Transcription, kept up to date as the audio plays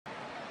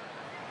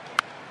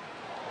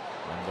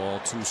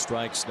2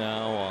 strikes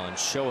now on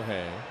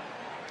Shohei.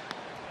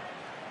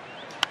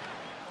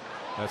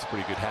 That's a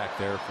pretty good hack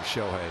there for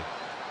Shohei.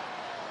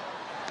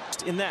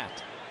 In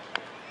that.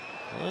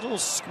 A little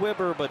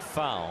squibber, but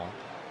foul.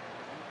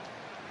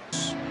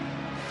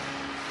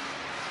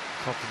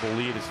 Comfortable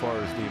lead as far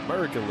as the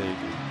American League.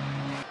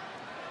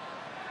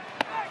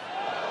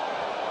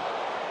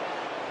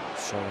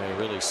 Shohei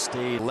really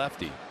stayed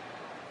Lefty.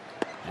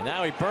 And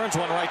now he burns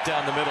one right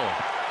down the middle.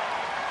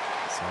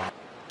 So,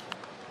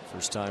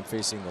 first time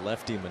facing the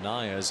lefty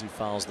Minaya as he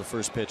fouls the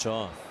first pitch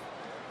off.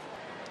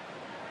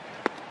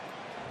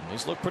 And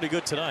he's looked pretty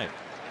good tonight.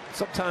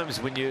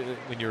 Sometimes when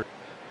you're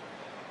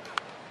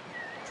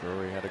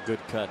Drury had a good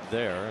cut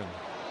there and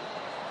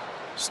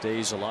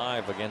stays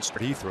alive against.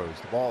 he throws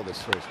the ball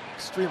this throws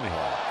extremely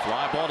hard.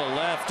 Fly ball to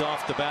left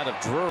off the bat of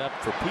Drury. Up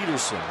for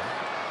Peterson.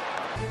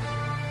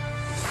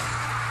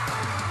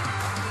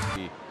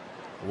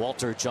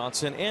 Walter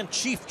Johnson and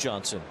Chief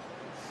Johnson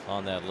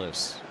on that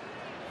list.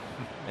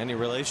 Any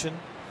relation?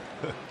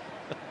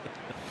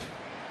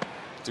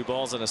 2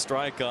 balls and a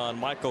strike on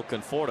Michael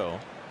Conforto.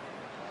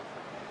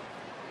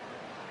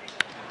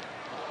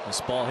 This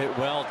ball hit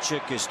well.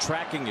 Chick is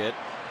tracking it.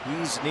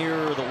 He's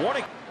near the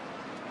warning.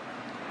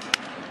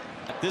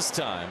 At this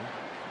time,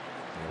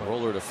 the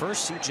roller to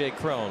first. C.J.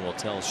 Cron will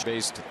tell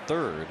base to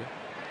third.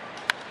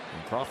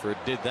 And Crawford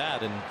did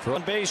that, and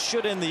front base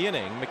should end the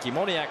inning. Mickey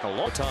Moniak, a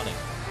low Tawny.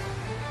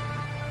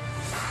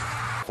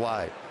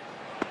 Fly.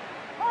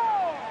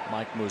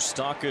 Mike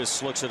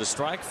Moustakas looks at a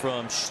strike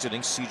from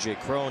sitting. C.J.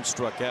 Cron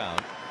struck out.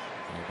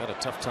 And you've had a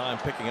tough time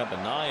picking up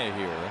Anaya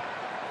here.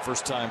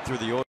 First time through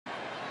the order.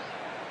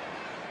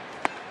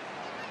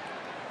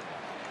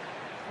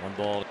 1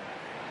 ball.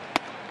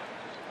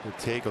 Good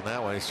take on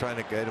that one. He's trying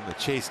to get him to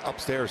chase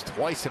upstairs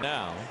twice.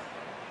 Now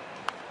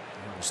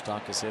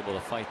Moustakas able to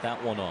fight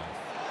that one off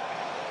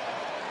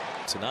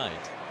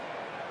tonight.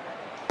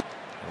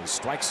 And he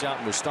strikes out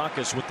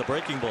Moustakas with the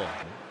breaking ball.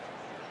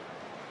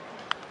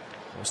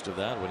 Most of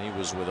that when he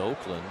was with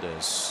Oakland,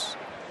 as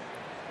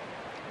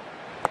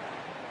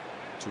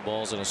 2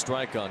 balls and a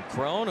strike on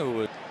Cron, who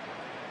would.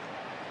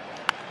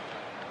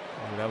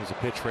 Oh, that was a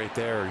pitch right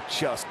there.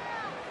 Just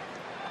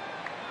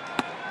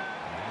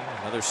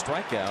another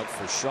strikeout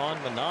for Sean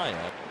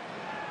Manaea.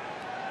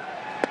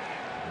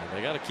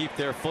 They got to keep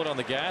their foot on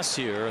the gas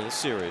here in this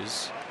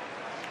series.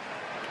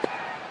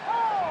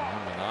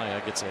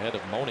 Manaea gets ahead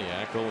of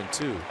Moniak,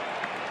 0-2.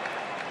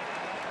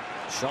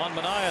 Sean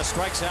Manaea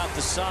strikes out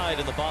the side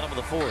in the bottom of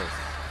the 4th.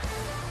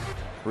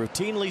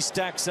 Routinely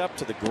stacks up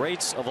to the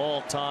greats of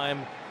all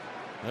time.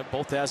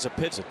 Both has a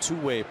pitch, a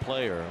two-way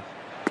player.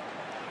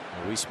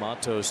 Luis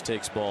Matos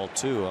takes ball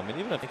 2. I mean,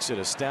 even if it makes it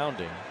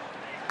astounding.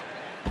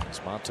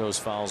 As Matos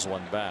fouls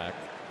one back.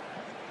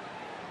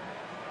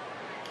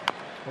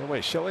 by the way,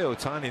 Shohei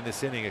Ohtani in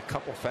this inning, a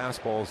couple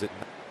fastballs that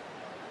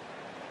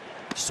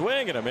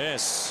swing and a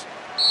miss.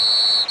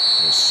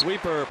 The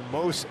sweeper.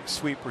 Most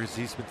sweepers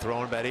he's been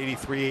throwing about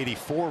 83,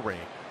 84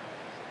 range.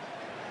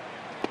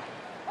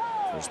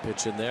 First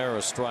pitch in there,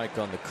 a strike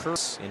on the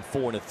curse in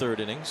 4 1/3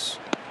 innings.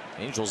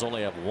 Angels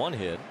only have 1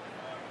 hit.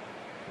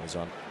 He's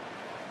on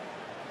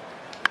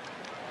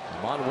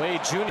Monway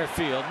Jr.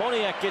 field.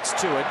 Moniak gets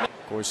to it.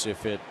 Of course,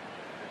 if it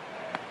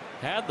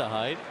had the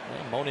height,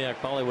 Moniak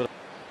probably would have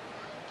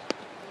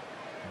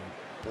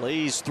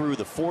blazed through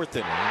the 4th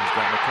inning. He's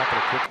gotten a couple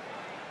of quick.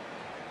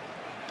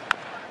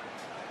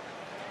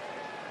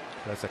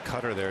 That's a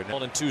cutter there.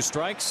 1 and 2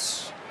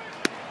 strikes.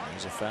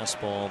 There's a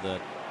fastball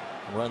that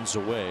runs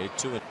away.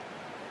 2 and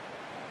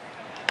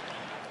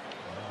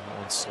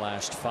one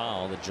slashed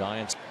foul. The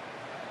Giants.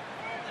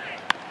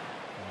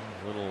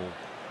 A little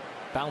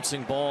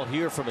bouncing ball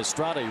here from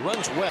Estrada. He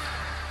runs well.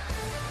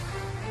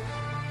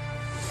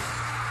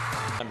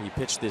 He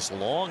pitched this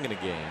long in a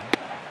game.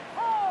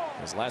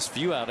 His last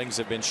few outings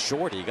have been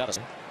short. He got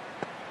a.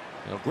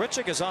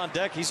 Grichuk is on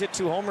deck. He's hit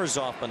 2 homers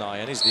off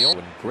Manaea, and he's the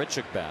only one.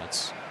 Grichuk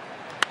bats.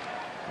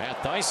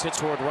 Matt Thaiss hits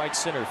toward right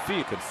center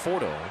field.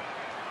 Conforto.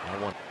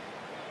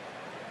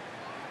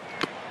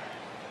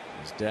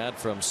 His dad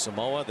from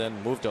Samoa,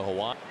 then moved to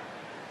Hawaii.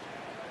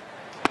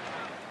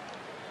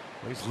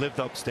 He's lived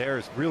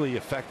upstairs really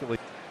effectively.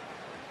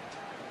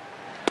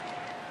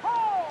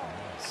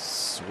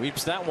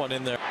 Sweeps that one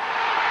in there.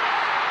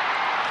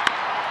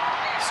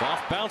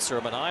 Soft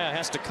bouncer. Manaea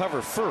has to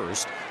cover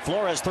first.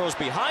 Flores throws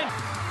behind.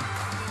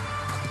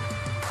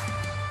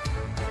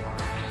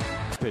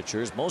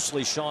 Pitchers,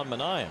 mostly Sean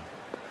Manaea.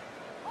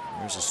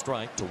 There's a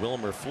strike to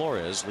Wilmer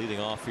Flores, leading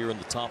off here in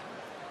the top.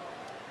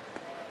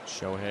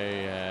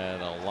 Shohei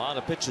had a lot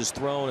of pitches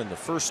thrown in the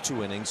first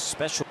 2 innings.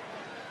 Special.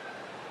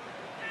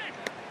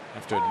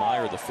 Have to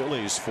admire the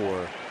Phillies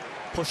for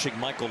pushing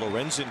Michael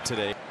Lorenzen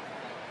today.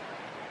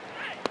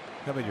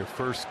 Having your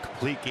first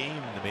complete game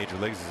in the major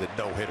leagues is a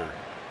no-hitter.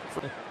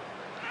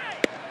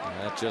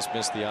 That just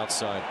missed the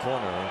outside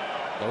corner.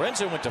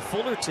 Lorenzen went to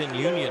Fullerton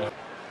Union.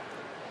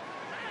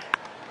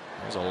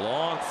 There's a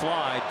long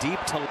fly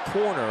deep to the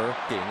corner,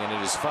 and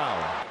it is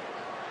foul.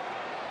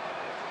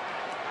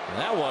 And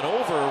that one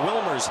over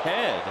Wilmer's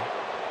head.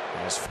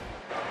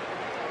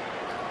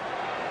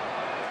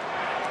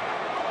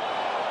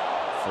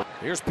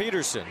 Here's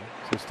Peterson.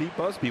 So Steve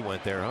Busby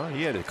went there, huh?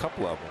 He had a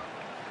couple of them.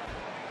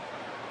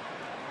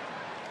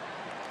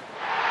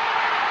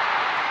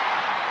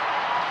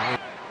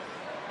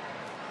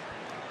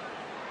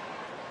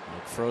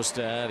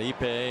 Frostad,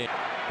 Ipe.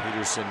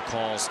 Peterson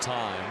calls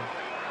time.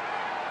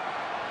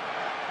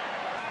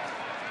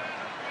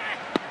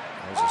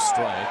 There's a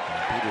strike.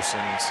 And Peterson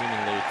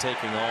seemingly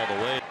taking all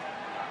the way.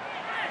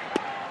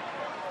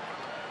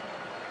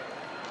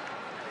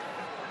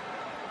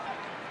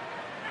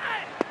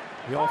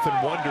 We often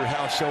wonder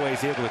how Shohei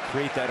is able to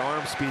create that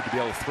arm speed to be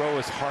able to throw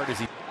as hard as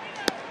he.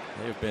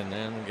 They've been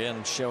in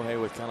again.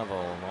 Shohei with kind of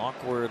an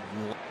awkward.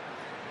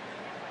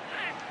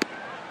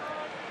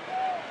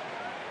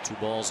 2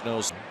 balls,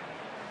 no.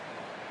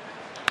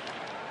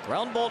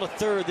 Ground ball to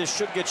third. This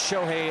should get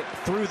Shohei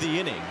through the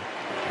inning.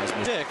 As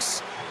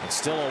 6, it's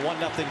still a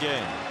 1-0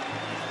 game.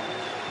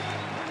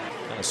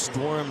 Kind of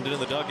stormed into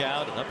the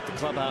dugout and up at the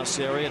clubhouse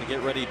area to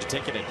get ready to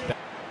take it in.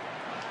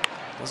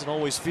 Doesn't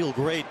always feel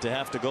great to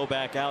have to go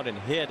back out and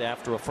hit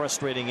after a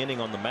frustrating inning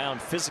on the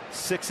mound.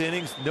 6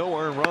 innings, no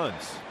earned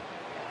runs.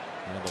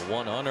 And the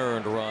 1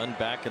 unearned run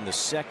back in the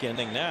second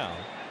inning now.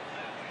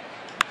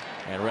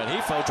 And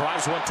Rengifo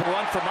drives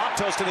 1-2 from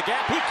Matos to the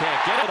gap. He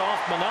can't get it off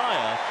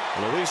Manaea.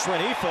 Luis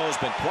Rengifo has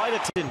been quite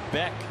a tin.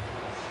 Beck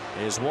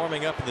is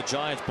warming up in the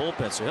Giants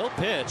bullpen, so he'll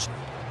pitch.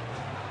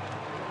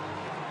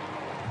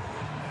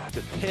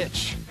 To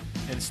pitch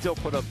and still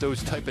put up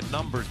those type of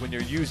numbers when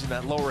you're using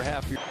that lower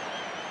half.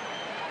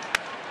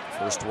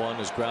 First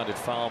one is grounded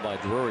foul by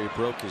Drury,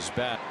 broke his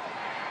bat.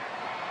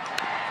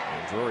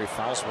 And Drury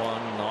fouls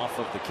one off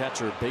of the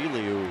catcher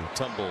Bailey, who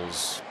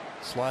tumbles.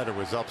 Slider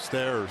was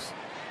upstairs.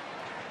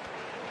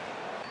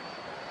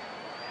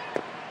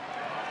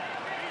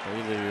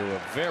 Bailey,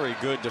 a very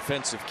good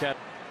defensive catch.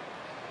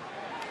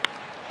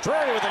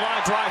 Drury with a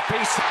line drive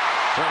base.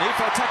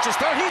 Rengifo touches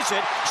third. He's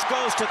hit.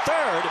 Goes to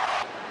third.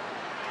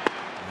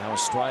 Now a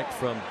strike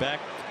from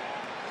Beck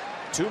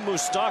to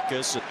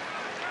Moustakas.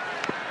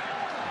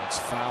 It's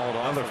fouled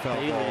off of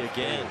Bailey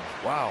again.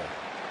 Wow.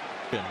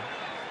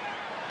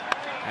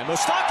 And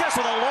Moustakas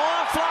with a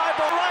long fly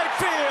ball right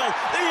field.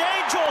 The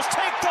Angels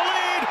take the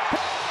lead.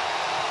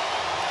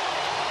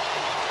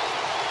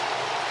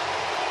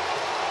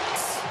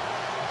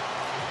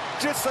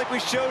 Just like we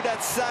showed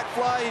that sac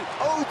fly,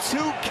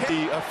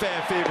 0-2K, a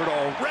fan favorite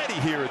already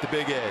here at the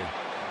Big A.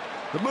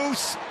 The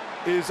Moose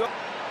is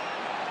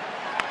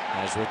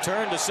has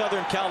returned to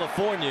Southern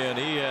California, and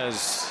he has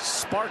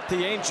sparked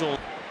the Angels.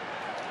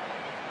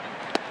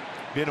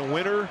 Been a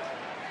winner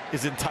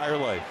his entire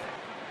life.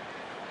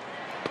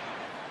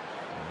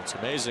 It's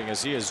amazing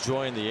as he has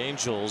joined the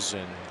Angels,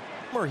 and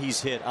where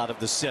he's hit out of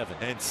the 7.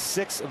 And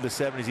 6 of the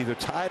 7 is either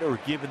tied or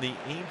given the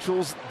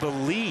Angels the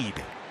lead.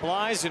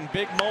 Flies in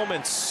big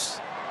moments.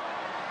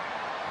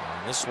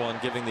 And this one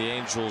giving the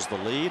Angels the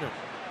lead.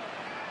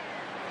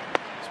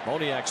 As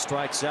Moniak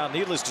strikes out.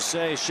 Needless to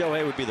say,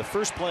 Shohei would be the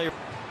first player.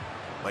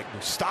 Like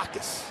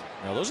Moustakas.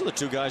 Now those are the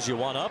 2 guys you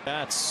want up.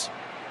 That's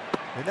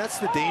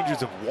the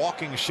dangers of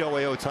walking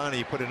Shohei Ohtani.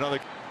 You put another.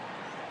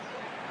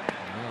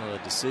 a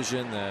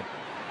decision that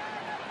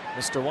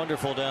Mr.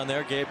 Wonderful down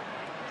there gave.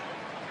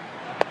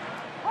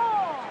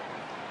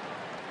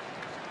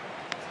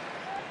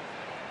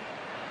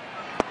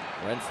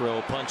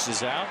 Renfroe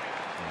punches out,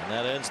 and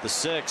that ends the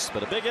 6th.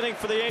 But a big inning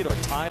for the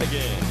 8th. Tied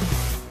again.